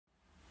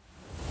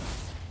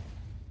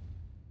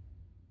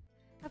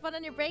Have fun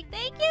on your break.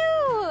 Thank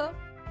you.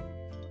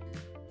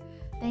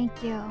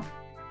 Thank you.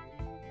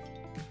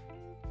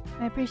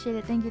 I appreciate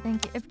it. Thank you.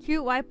 Thank you. If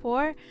cute, why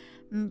poor?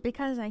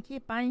 Because I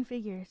keep buying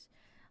figures.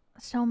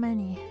 So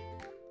many.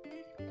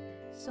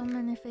 So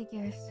many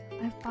figures.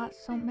 I've bought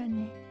so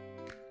many.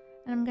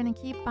 And I'm gonna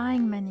keep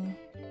buying many.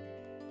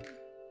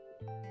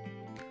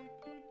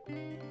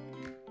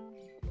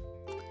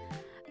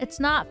 It's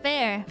not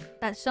fair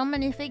that so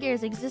many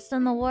figures exist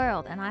in the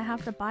world and I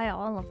have to buy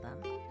all of them.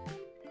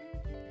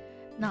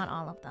 Not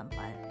all of them,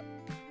 but...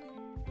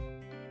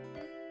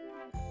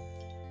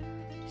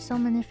 so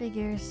many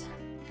figures.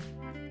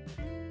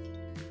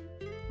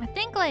 I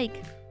think,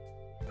 like...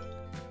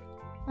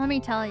 let me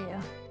tell you.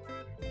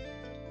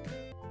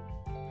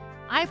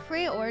 I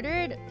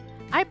pre-ordered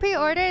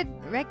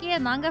Reki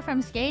and Nanga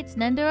from Skates,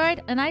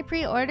 Nendoroid, and I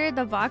pre-ordered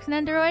the Vox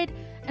Nendoroid,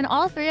 and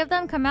all three of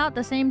them come out at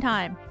the same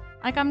time.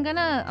 Like, I'm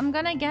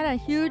gonna get a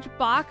huge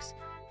box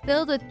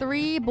filled with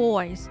 3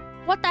 boys.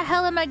 What the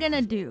hell am I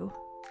gonna do?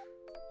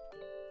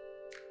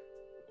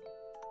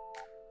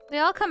 They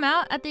all come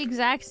out at the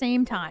exact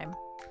same time.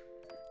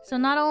 So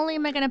not only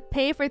am I gonna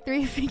pay for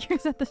 3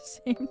 figures at the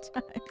same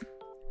time,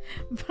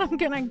 but I'm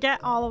gonna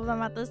get all of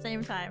them at the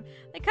same time.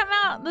 They come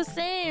out the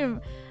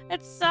same.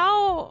 It's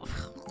so...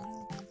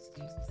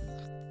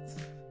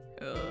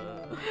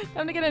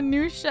 time to get a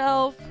new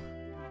shelf.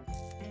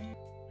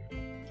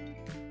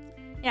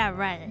 Yeah,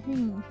 right.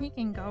 He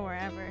can go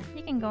wherever.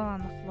 He can go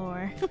on the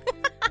floor.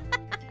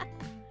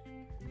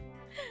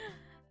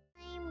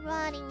 I'm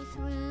running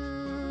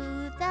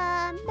through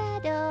the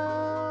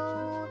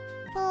meadow.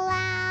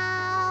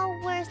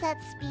 Flowers that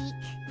speak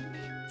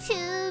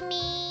to